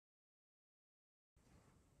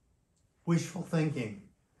Wishful thinking.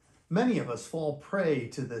 Many of us fall prey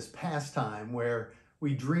to this pastime where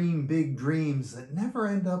we dream big dreams that never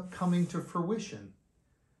end up coming to fruition.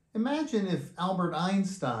 Imagine if Albert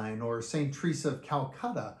Einstein or St. Teresa of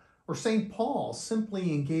Calcutta or St. Paul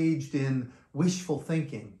simply engaged in wishful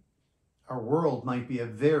thinking. Our world might be a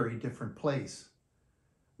very different place.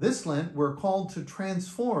 This Lent, we're called to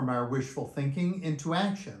transform our wishful thinking into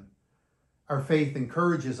action. Our faith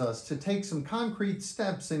encourages us to take some concrete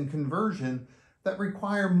steps in conversion that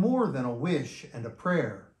require more than a wish and a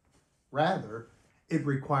prayer. Rather, it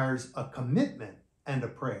requires a commitment and a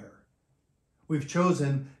prayer. We've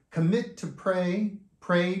chosen commit to pray,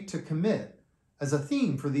 pray to commit as a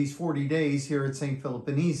theme for these 40 days here at St. Philip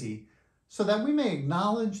Benizi, so that we may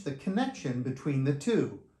acknowledge the connection between the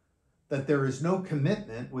two, that there is no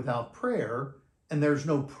commitment without prayer, and there's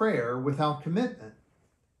no prayer without commitment.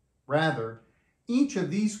 Rather, each of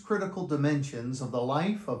these critical dimensions of the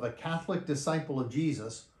life of a Catholic disciple of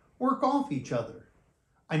Jesus work off each other.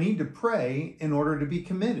 I need to pray in order to be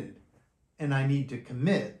committed, and I need to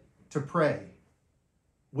commit to pray.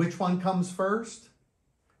 Which one comes first?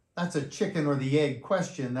 That's a chicken or the egg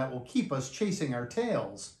question that will keep us chasing our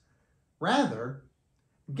tails. Rather,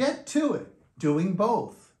 get to it, doing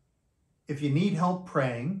both. If you need help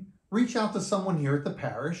praying, reach out to someone here at the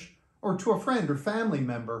parish or to a friend or family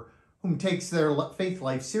member whom takes their faith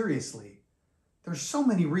life seriously. There's so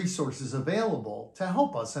many resources available to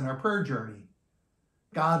help us in our prayer journey.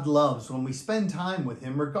 God loves when we spend time with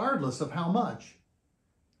Him regardless of how much.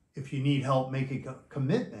 If you need help making a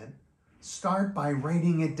commitment, start by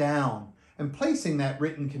writing it down and placing that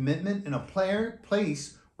written commitment in a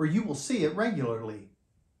place where you will see it regularly.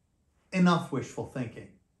 Enough wishful thinking.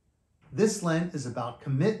 This Lent is about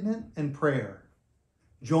commitment and prayer.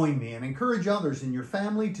 Join me and encourage others in your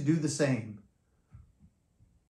family to do the same.